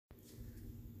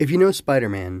If you know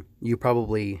Spider-Man, you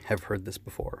probably have heard this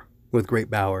before. With great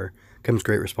power comes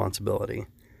great responsibility.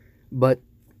 But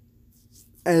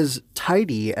as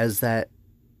tidy as that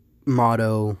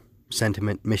motto,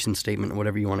 sentiment, mission statement,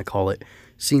 whatever you want to call it,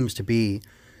 seems to be,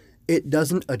 it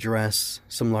doesn't address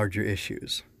some larger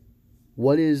issues.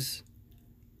 What is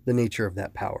the nature of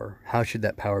that power? How should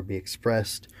that power be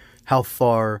expressed? How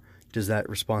far does that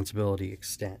responsibility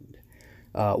extend?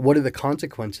 What are the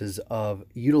consequences of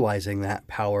utilizing that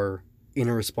power in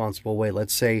a responsible way?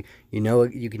 Let's say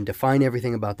you can define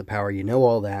everything about the power, you know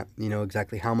all that, you know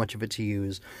exactly how much of it to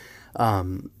use,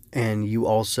 and you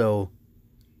also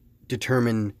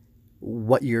determine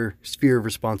what your sphere of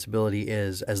responsibility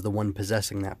is as the one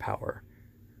possessing that power.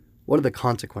 What are the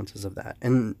consequences of that?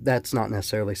 And that's not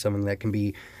necessarily something that can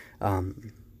be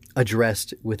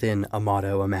addressed within a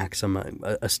motto, a maxim,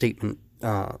 a statement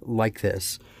like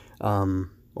this,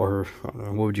 or I don't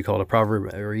know, what would you call it, a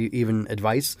proverb, or even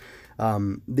advice.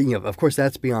 Of course,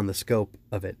 that's beyond the scope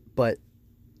of it. But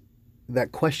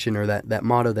that question or that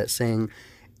motto, that saying,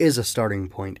 is a starting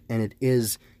point, and it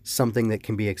is something that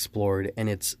can be explored, and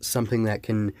it's something that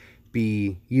can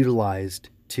be utilized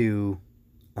to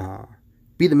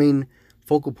be the main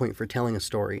focal point for telling a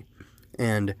story.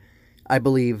 And I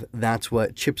believe that's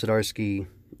what Chip Zdarsky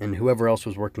and whoever else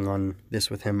was working on this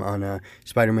with him on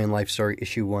Spider-Man Life Story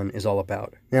Issue 1 is all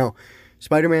about. Now,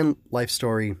 Spider-Man Life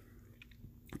Story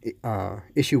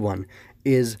Issue 1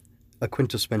 is a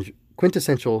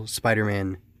quintessential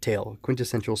Spider-Man tale,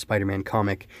 quintessential Spider-Man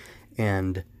comic,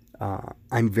 and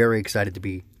I'm very excited to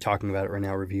be talking about it right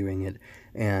now, reviewing it,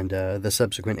 and the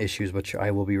subsequent issues, which I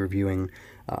will be reviewing.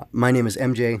 My name is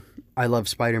MJ. I love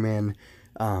Spider-Man.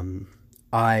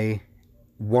 I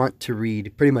want to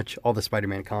read pretty much all the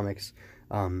Spider-Man comics.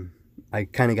 I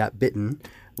kind of got bitten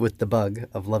with the bug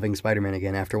of loving Spider-Man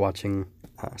again after watching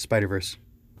Spider-Verse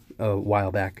a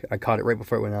while back. I caught it right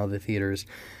before it went out of the theaters,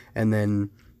 and then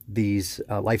these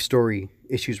Life Story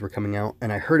issues were coming out,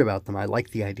 and I heard about them. I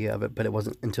liked the idea of it, but it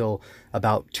wasn't until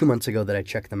about 2 months ago that I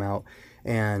checked them out,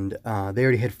 and they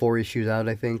already had 4 issues out,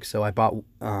 I think. So I bought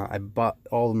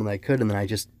all of them that I could, and then I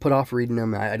just put off reading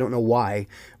them. I don't know why,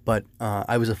 but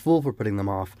I was a fool for putting them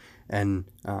off, and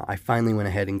I finally went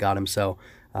ahead and got them. So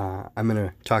I'm going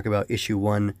to talk about issue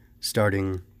 1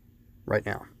 starting right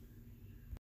now.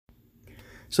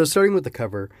 So starting with the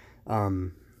cover,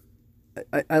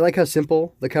 I like how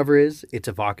simple the cover is. It's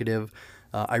evocative.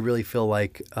 I really feel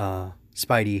like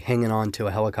Spidey hanging on to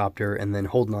a helicopter and then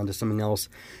holding on to something else.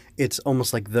 It's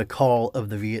almost like the call of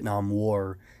the Vietnam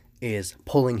War is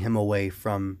pulling him away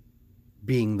from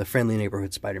being the friendly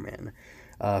neighborhood Spider-Man.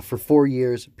 For 4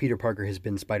 years, Peter Parker has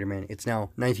been Spider-Man. It's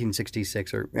now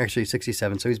 1966, or actually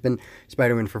 67, so he's been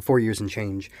Spider-Man for 4 years and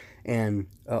change, and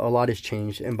a lot has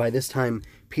changed. And by this time,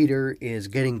 Peter is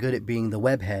getting good at being the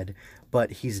webhead,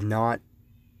 but he's not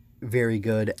very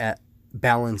good at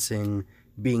balancing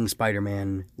being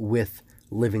Spider-Man with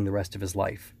living the rest of his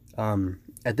life.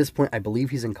 At this point, I believe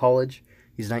he's in college.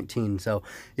 He's 19, so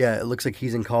yeah, it looks like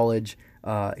he's in college.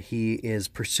 He is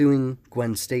pursuing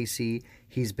Gwen Stacy.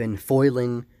 He's been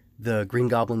foiling the Green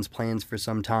Goblin's plans for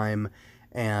some time,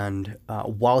 and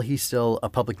while he's still a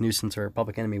public nuisance or a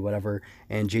public enemy, whatever,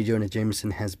 and J. Jonah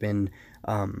Jameson has been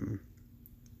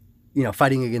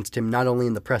fighting against him, not only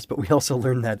in the press, but we also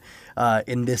learned that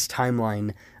in this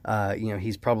timeline,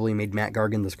 he's probably made Matt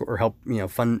Gargan or helped,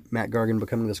 fund Matt Gargan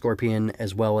becoming the Scorpion,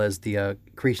 as well as the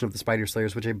creation of the Spider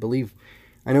Slayers, which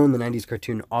I know in the 90s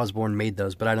cartoon, Osborn made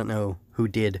those, but I don't know who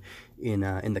did in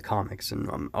the comics,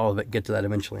 and I'll get to that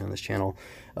eventually on this channel,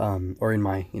 or in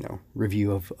my,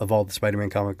 review of all the Spider-Man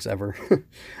comics ever.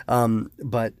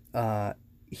 But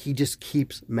he just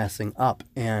keeps messing up,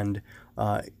 and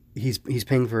he's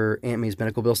paying for Aunt May's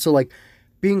medical bills. So, like,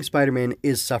 being Spider-Man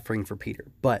is suffering for Peter,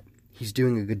 but he's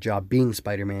doing a good job being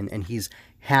Spider-Man, and he's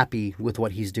happy with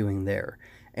what he's doing there.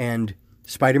 And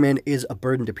Spider-Man is a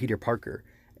burden to Peter Parker,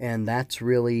 and that's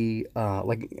really,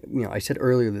 I said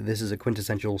earlier that this is a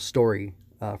quintessential story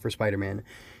for Spider-Man,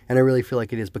 and I really feel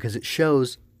like it is because it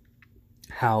shows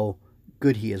how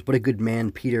good he is, what a good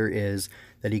man Peter is,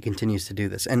 that he continues to do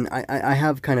this. And I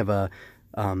have kind of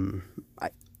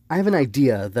I have an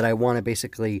idea that I want to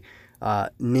basically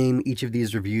name each of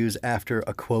these reviews after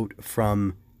a quote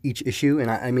from each issue,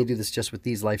 and I may do this just with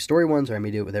these Life Story ones, or I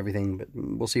may do it with everything, but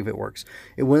we'll see if it works.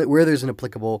 Where there's an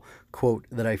applicable quote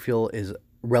that I feel is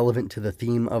relevant to the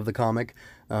theme of the comic,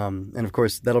 and of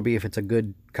course that'll be if it's a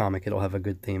good comic, it'll have a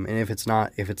good theme, and if it's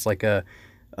not, if it's like a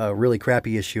really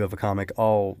crappy issue of a comic,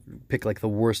 I'll pick like the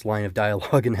worst line of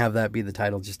dialogue and have that be the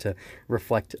title, just to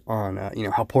reflect on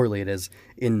how poorly it is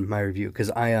in my review.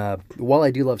 Because while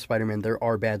I do love Spider-Man, there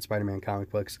are bad Spider-Man comic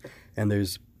books, and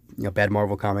there's bad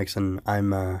Marvel comics, and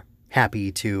I'm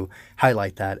happy to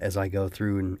highlight that as I go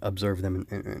through and observe them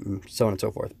and so on and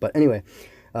so forth. But anyway,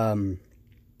 the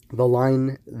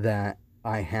line that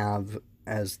I have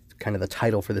as kind of the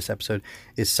title for this episode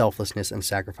is selflessness and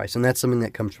sacrifice, and that's something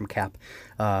that comes from Cap.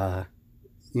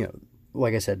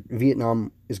 Like I said,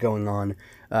 Vietnam is going on.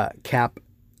 Cap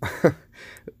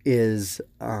is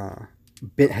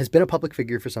has been a public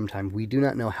figure for some time. We do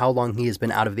not know how long he has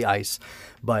been out of the ice,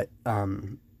 but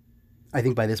I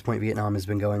think by this point Vietnam has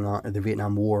been going on. The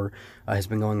Vietnam War has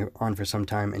been going on for some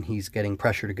time, and he's getting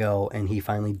pressure to go, and he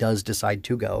finally does decide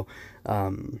to go.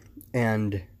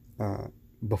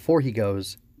 Before he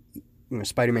goes,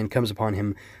 Spider-Man comes upon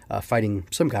him fighting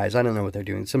some guys. I don't know what they're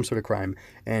doing, some sort of crime.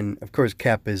 And, of course,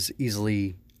 Cap is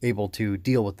easily able to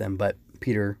deal with them, but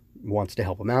Peter wants to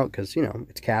help him out because,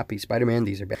 it's Cap, he's Spider-Man,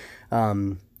 these are bad.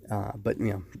 But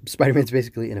Spider-Man's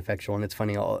basically ineffectual, and it's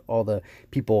funny, all the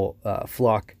people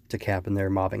flock to Cap, and they're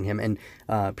mobbing him. And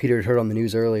Peter had heard on the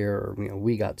news earlier, or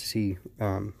we got to see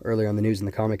earlier on the news in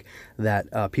the comic,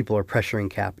 that people are pressuring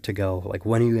Cap to go. Like,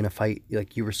 when are you going to fight?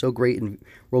 Like, you were so great in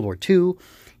World War II.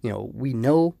 We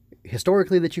know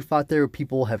historically that you fought there.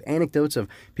 People have anecdotes of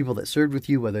people that served with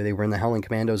you, whether they were in the Howling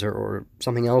Commandos or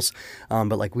something else.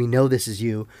 But, like, we know this is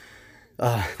you,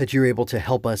 that you're able to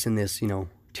help us in this,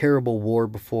 terrible war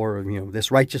before, this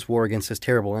righteous war against this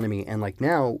terrible enemy. And, like,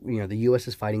 now, the U.S.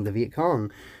 is fighting the Viet Cong,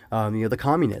 the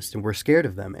communists, and we're scared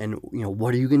of them. And,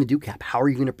 what are you going to do, Cap? How are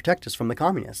you going to protect us from the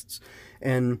communists?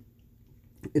 And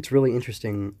it's really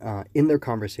interesting. In their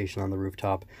conversation on the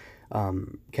rooftop,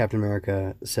 Captain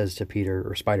America says to Peter,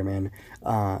 or Spider-Man,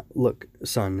 look,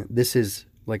 son, this is,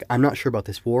 like, I'm not sure about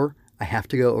this war. I have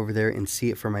to go over there and see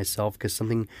it for myself because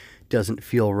something doesn't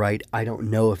feel right. I don't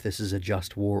know if this is a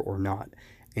just war or not.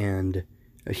 And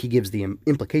he gives the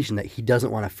implication that he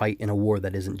doesn't want to fight in a war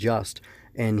that isn't just.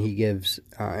 And he gives,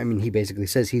 he basically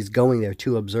says he's going there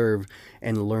to observe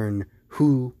and learn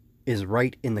who is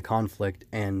right in the conflict,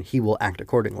 and he will act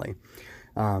accordingly.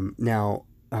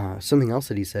 Something else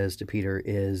that he says to Peter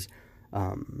is,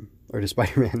 or to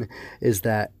Spider-Man, is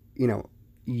that,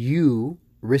 you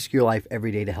risk your life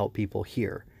every day to help people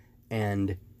here.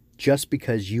 And just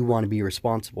because you want to be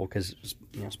responsible, because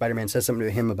Spider-Man says something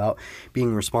to him about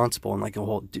being responsible, and like,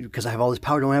 well, dude, because I have all this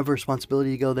power, don't I have a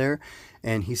responsibility to go there?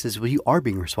 And he says, well, you are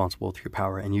being responsible with your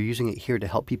power, and you're using it here to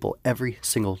help people every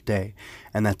single day.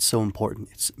 And that's so important.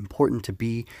 It's important to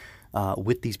be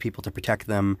with these people, to protect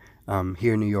them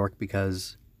here in New York,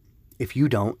 because if you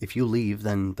leave,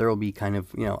 then there will be kind of,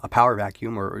 a power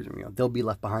vacuum, or they'll be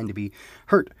left behind to be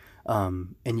hurt.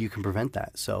 And you can prevent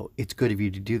that. So it's good of you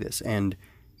to do this. And,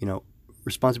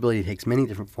 responsibility takes many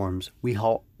different forms. We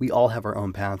all have our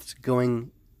own paths.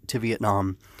 Going to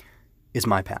Vietnam is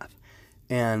my path.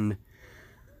 And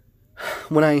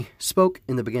when I spoke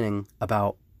in the beginning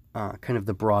about kind of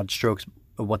the broad strokes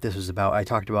of what this was about, I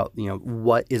talked about,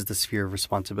 what is the sphere of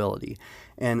responsibility?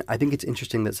 And I think it's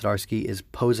interesting that Zdarsky is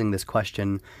posing this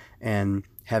question and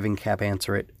having Cap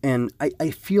answer it. And I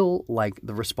feel like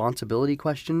the responsibility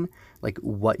question, like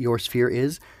what your sphere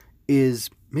is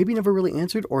maybe never really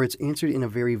answered, or it's answered in a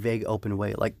very vague, open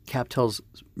way. Like Cap tells,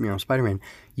 Spider-Man,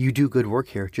 you do good work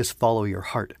here, just follow your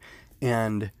heart.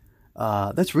 And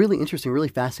that's really interesting, really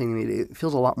fascinating. It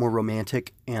feels a lot more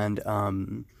romantic and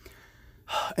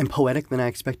poetic than I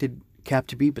expected Cap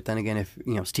to be. But then again, if,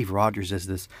 Steve Rogers is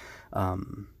this,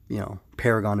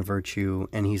 paragon of virtue,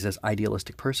 and he's this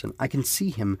idealistic person, I can see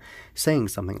him saying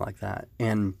something like that.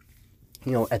 And,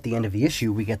 at the end of the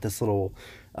issue, we get this little,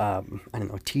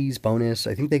 tease bonus.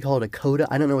 I think they call it a coda.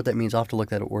 I don't know what that means. I'll have to look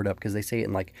that word up, because they say it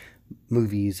in like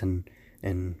movies and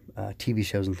TV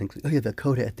shows and things. Oh yeah, the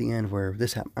coda at the end where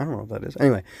this happened. I don't know what that is.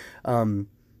 Anyway,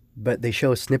 but they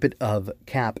show a snippet of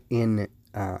Cap in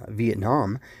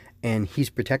Vietnam, and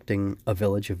he's protecting a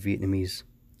village of Vietnamese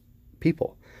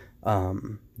people.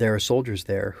 There are soldiers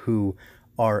there who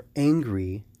are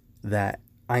angry that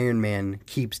Iron Man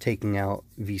keeps taking out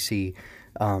VC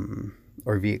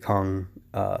or Viet Cong,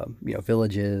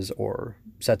 villages or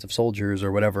sets of soldiers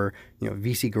or whatever,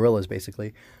 VC guerrillas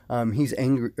basically. He's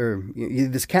angry, or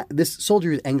this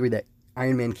soldier is angry that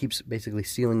Iron Man keeps basically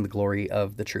stealing the glory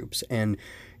of the troops. And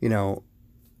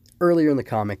earlier in the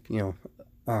comic,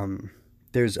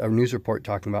 there's a news report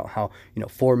talking about how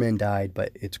 4 men died,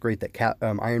 but it's great that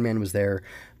Iron Man was there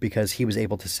because he was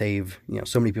able to save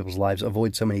so many people's lives,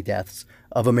 avoid so many deaths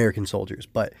of American soldiers.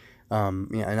 But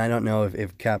and I don't know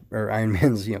if Cap or Iron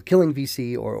Man's killing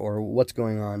VC or what's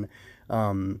going on.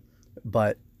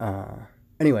 But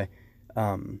anyway,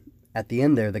 at the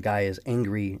end there, the guy is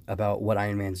angry about what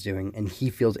Iron Man's doing, and he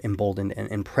feels emboldened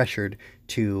and pressured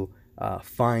to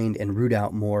find and root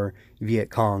out more Viet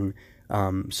Cong,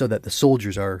 so that the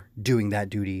soldiers are doing that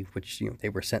duty, which they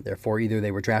were sent there for. Either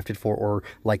they were drafted for, or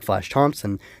like Flash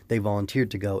Thompson, they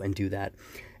volunteered to go and do that.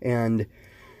 And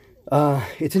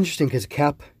it's interesting because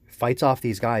Cap fights off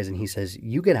these guys, and he says,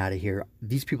 "You get out of here.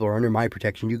 These people are under my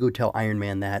protection. You go tell Iron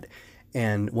Man that."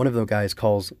 And one of the guys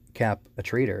calls Cap a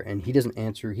traitor, and he doesn't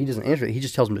answer. He doesn't answer it. He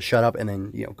just tells him to shut up, and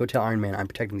then go tell Iron Man I'm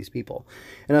protecting these people.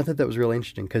 And I thought that was really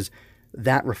interesting because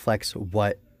that reflects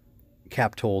what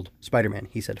Cap told Spider-Man.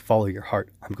 He said, "Follow your heart.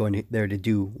 I'm going there to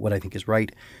do what I think is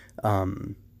right,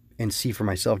 and see for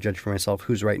myself, judge for myself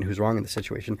who's right and who's wrong in the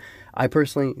situation." I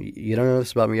personally, you don't know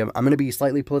this about me, I'm going to be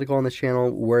slightly political on this channel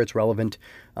where it's relevant.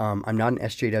 I'm not an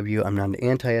SJW. I'm not an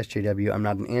anti-SJW. I'm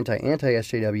not an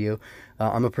anti-SJW.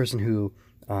 I'm a person who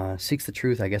seeks the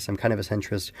truth. I guess I'm kind of a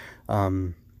centrist.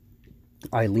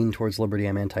 I lean towards liberty.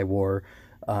 I'm anti-war.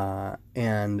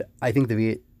 And I think the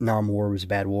Vietnam War was a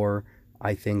bad war.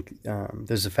 I think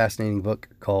there's a fascinating book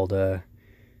called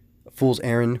Fool's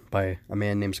Errand by a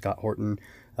man named Scott Horton,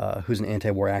 who's an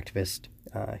anti-war activist.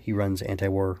 He runs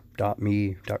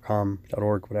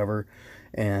antiwar.me.com.org, whatever.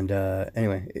 And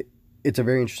anyway, it's a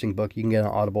very interesting book. You can get it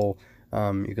on Audible.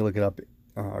 You can look it up,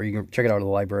 or you can check it out at the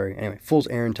library. Anyway, Fool's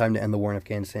Errand, Time to End the War in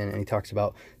Afghanistan. And he talks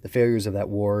about the failures of that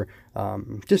war.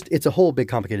 It's a whole big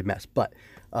complicated mess. But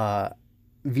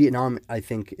Vietnam, I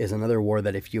think, is another war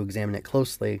that if you examine it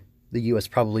closely, the U.S.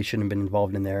 probably shouldn't have been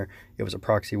involved in there. It was a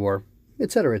proxy war, et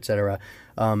cetera, et cetera.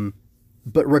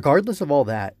 But regardless of all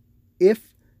that,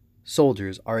 if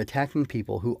soldiers are attacking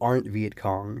people who aren't Viet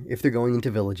Cong, if they're going into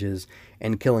villages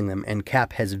and killing them, and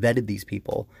Cap has vetted these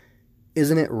people,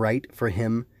 isn't it right for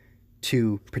him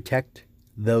to protect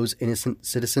those innocent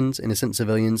citizens, innocent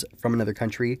civilians from another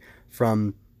country,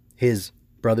 from his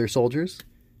brother soldiers?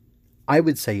 I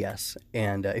would say yes.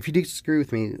 And if you disagree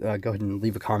with me, go ahead and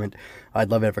leave a comment. I'd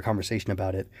love to have a conversation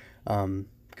about it,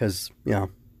 because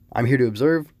I'm here to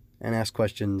observe and ask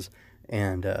questions,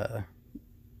 and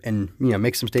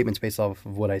make some statements based off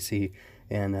of what I see,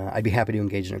 and I'd be happy to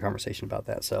engage in a conversation about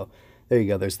that. So there you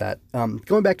go. There's that.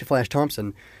 Going back to Flash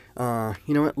Thompson,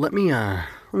 you know what? Let me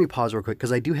pause real quick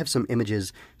because I do have some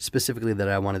images specifically that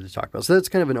I wanted to talk about. So that's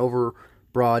kind of an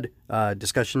overbroad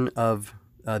discussion of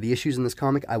the issues in this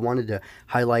comic. I wanted to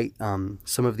highlight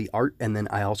some of the art, and then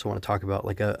I also want to talk about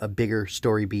like a bigger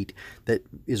story beat that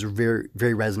is very,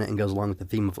 very resonant and goes along with the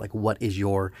theme of like, what is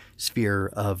your sphere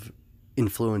of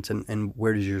influence, and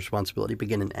where does your responsibility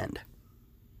begin and end?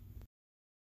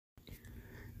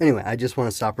 Anyway, I just want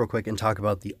to stop real quick and talk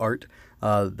about the art.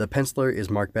 The penciler is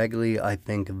Mark Bagley. I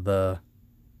think the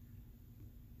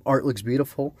art looks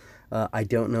beautiful. I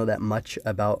don't know that much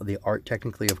about the art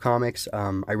technically of comics.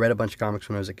 I read a bunch of comics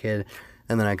when I was a kid,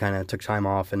 and then I kind of took time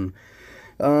off, and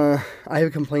I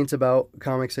have complaints about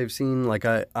comics I've seen. Like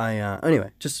anyway,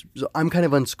 just so I'm kind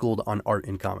of unschooled on art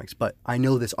in comics, but I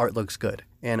know this art looks good,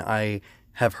 and I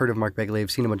have heard of Mark Bagley.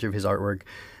 I've seen a bunch of his artwork.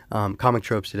 Comic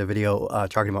Tropes did a video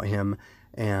talking about him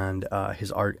and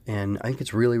his art, and I think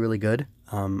it's really, really good.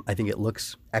 I think it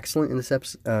looks excellent in this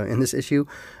issue,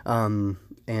 and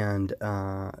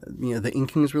the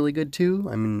inking is really good too.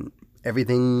 I mean,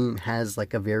 everything has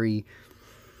like a very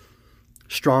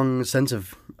strong sense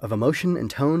of emotion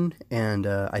and tone, and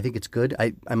I think it's good.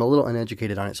 I'm a little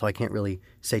uneducated on it, so I can't really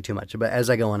say too much. But as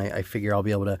I go on, I figure I'll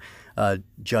be able to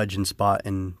judge and spot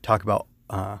and talk about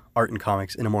art and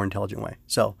comics in a more intelligent way.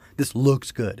 So this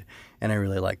looks good, and I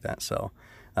really like that. So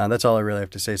that's all I really have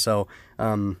to say. So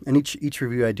in each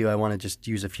review I do, I want to just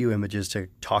use a few images to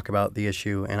talk about the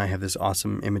issue, and I have this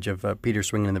awesome image of Peter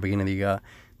swinging in the beginning of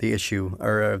the issue,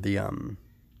 or the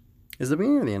is the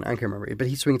beginning or the end? I can't remember. But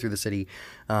he's swinging through the city,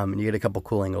 and you get a couple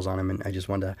cool angles on him, and I just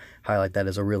wanted to highlight that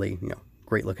as a really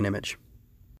great looking image.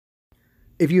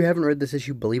 If you haven't read this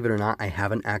issue, believe it or not, I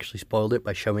haven't actually spoiled it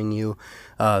by showing you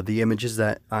the images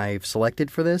that I've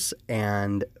selected for this,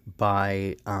 and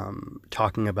by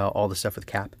talking about all the stuff with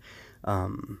Cap,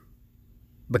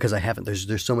 because I haven't.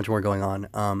 There's so much more going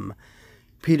on.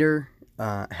 Peter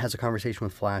has a conversation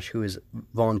with Flash, who has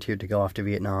volunteered to go off to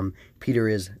Vietnam. Peter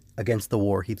is against the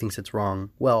war. He thinks it's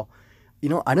wrong. Well,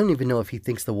 I don't even know if he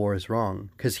thinks the war is wrong,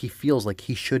 because he feels like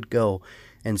he should go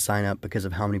and sign up because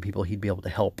of how many people he'd be able to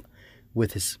help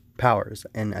with his powers.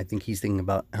 And I think he's thinking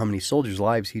about how many soldiers'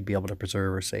 lives he'd be able to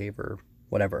preserve or save or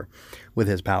whatever with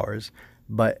his powers.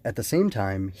 But at the same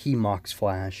time, he mocks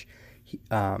Flash. He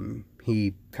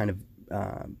kind of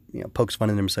pokes fun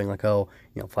at him, saying like, oh,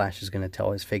 Flash is going to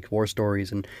tell his fake war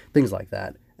stories and things like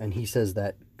that. And he says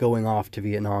that going off to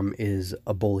Vietnam is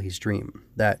a bully's dream,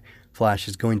 that Flash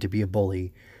is going to be a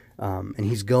bully, and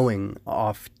he's going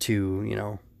off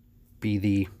to, be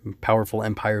the powerful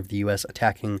empire of the U.S.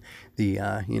 attacking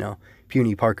the,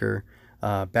 puny Parker,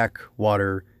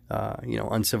 backwater,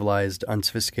 uncivilized,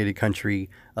 unsophisticated country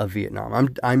of Vietnam.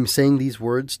 I'm saying these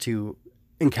words to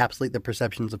encapsulate the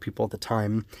perceptions of people at the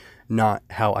time, not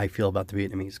how I feel about the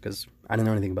Vietnamese, because I don't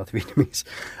know anything about the Vietnamese,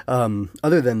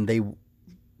 other than they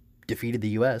defeated the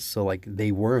U.S. So like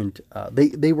they weren't,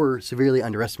 they were severely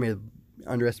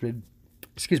underestimated,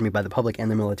 by the public and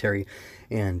the military.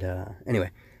 And anyway,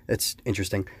 it's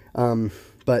interesting.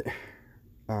 But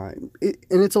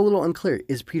it's a little unclear.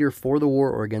 Is Peter for the war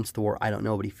or against the war? I don't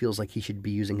know, but he feels like he should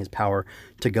be using his power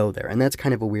to go there. And that's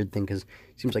kind of a weird thing, because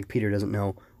it seems like Peter doesn't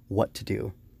know what to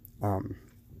do.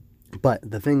 But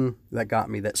the thing that got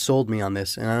me, that sold me on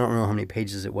this, and I don't know how many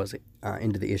pages it was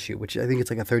into the issue, which I think it's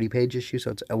like a 30-page issue,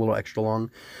 so it's a little extra long,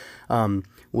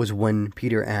 was when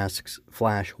Peter asks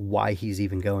Flash why he's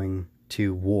even going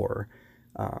to war.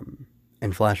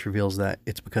 And Flash reveals that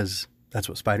it's because that's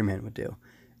what Spider-Man would do.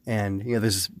 And,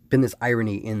 there's been this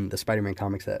irony in the Spider-Man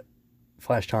comics that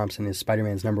Flash Thompson is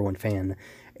Spider-Man's #1 fan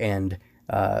and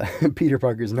Peter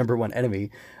Parker's #1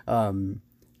 enemy.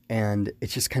 And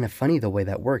it's just kind of funny the way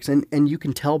that works. And you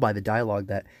can tell by the dialogue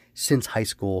that since high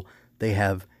school, they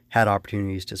have had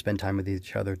opportunities to spend time with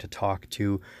each other, to talk,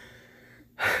 to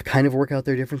kind of work out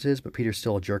their differences, but Peter's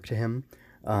still a jerk to him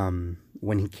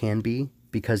when he can be,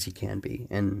 because he can be.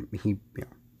 And he,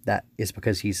 that is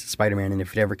because he's Spider-Man, and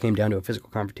if it ever came down to a physical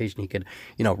confrontation, he could,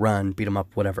 run, beat him up,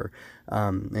 whatever.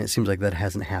 And it seems like that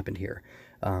hasn't happened here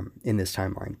in this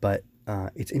timeline. But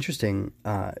it's interesting.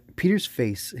 Peter's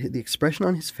face, the expression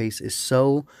on his face is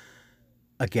so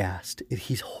aghast.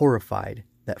 He's horrified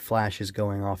that Flash is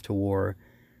going off to war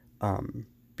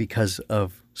because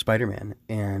of Spider-Man.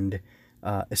 And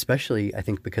especially, I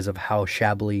think, because of how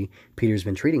shabbily Peter's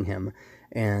been treating him.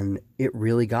 And it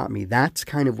really got me. That's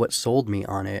kind of what sold me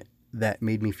on it, that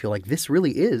made me feel like this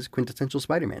really is quintessential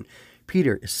Spider-Man.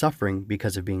 Peter is suffering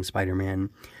because of being Spider-Man,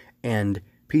 and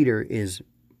Peter is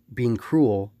being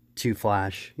cruel to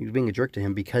Flash. He's being a jerk to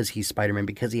him because he's Spider-Man,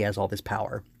 because he has all this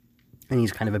power, and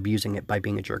he's kind of abusing it by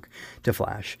being a jerk to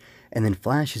Flash. And then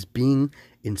Flash is being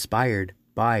inspired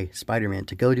by Spider-Man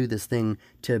to go do this thing,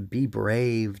 to be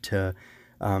brave, to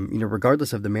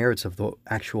regardless of the merits of the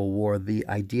actual war, the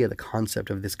idea, the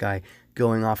concept of this guy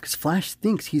going off, because Flash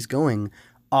thinks he's going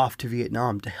off to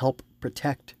Vietnam to help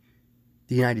protect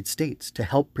the United States, to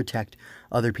help protect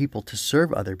other people, to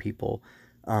serve other people,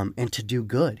 and to do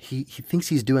good. He thinks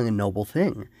he's doing a noble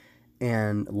thing,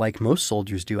 and like most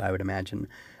soldiers do, I would imagine.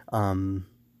 And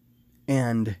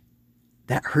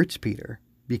that hurts Peter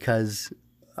because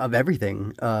of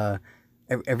everything.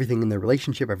 Everything in the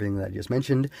relationship, everything that I just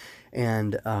mentioned,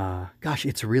 and gosh,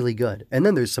 it's really good. And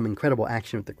then there's some incredible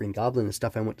action with the Green Goblin and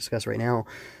stuff I won't discuss right now,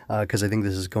 because I think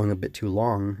this is going a bit too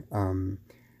long.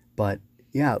 But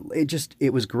yeah,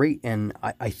 it was great, and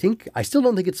I still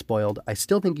don't think it's spoiled. I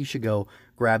still think you should go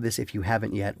grab this if you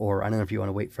haven't yet, or I don't know if you want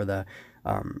to wait for the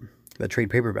trade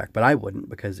paperback, but I wouldn't,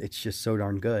 because it's just so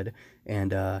darn good.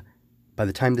 And by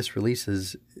the time this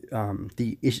releases,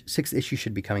 the 6th issue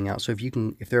should be coming out. So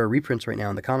if there are reprints right now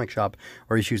in the comic shop,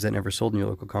 or issues that never sold in your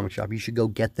local comic shop, you should go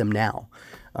get them now,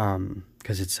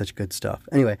 because it's such good stuff.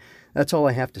 Anyway, that's all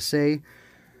I have to say.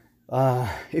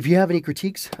 If you have any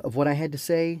critiques of what I had to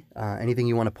say, anything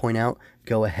you want to point out,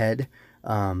 go ahead.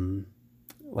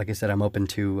 Like I said, I'm open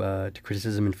to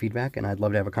criticism and feedback, and I'd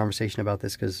love to have a conversation about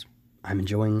this, because I'm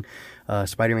enjoying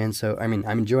Spider-Man. So, I'm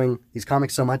enjoying these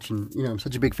comics so much, and, I'm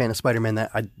such a big fan of Spider-Man that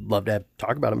I'd love to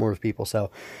talk about it more with people. So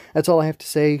that's all I have to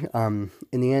say. In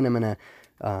the end, I'm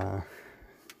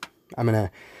going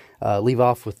to leave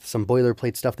off with some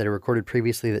boilerplate stuff that I recorded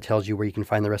previously that tells you where you can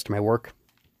find the rest of my work.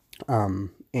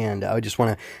 And I just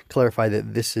want to clarify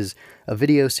that this is a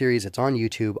video series. It's on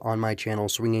YouTube, on my channel,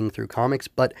 Swinging Through Comics,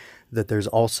 but that there's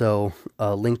also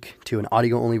a link to an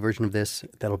audio-only version of this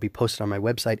that'll be posted on my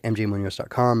website,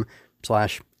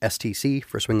 mjmunoz.com/STC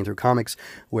for Swinging Through Comics,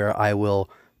 where I will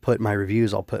put my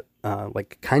reviews. I'll put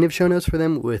kind of show notes for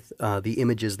them with the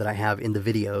images that I have in the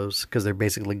videos, because they're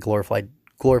basically glorified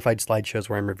slideshows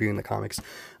where I'm reviewing the comics.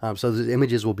 So the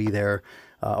images will be there,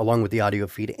 along with the audio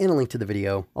feed and a link to the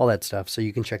video, all that stuff. So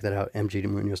you can check that out,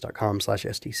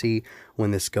 mjmunoz.com/STC,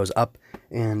 when this goes up.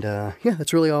 And yeah,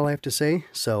 that's really all I have to say.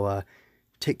 So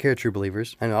take care, true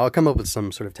believers. I know I'll come up with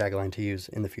some sort of tagline to use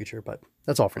in the future, but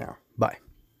that's all for now. Bye.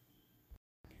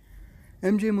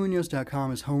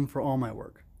 mjmunoz.com is home for all my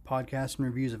work, podcasts and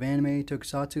reviews of anime,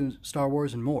 tokusatsu, Star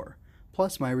Wars, and more,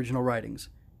 plus my original writings.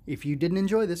 If you didn't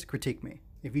enjoy this, critique me.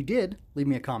 If you did, leave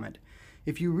me a comment.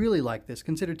 If you really like this,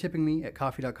 consider tipping me at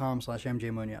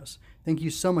coffee.com/mjmunoz. Thank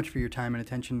you so much for your time and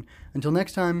attention. Until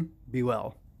next time, be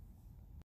well.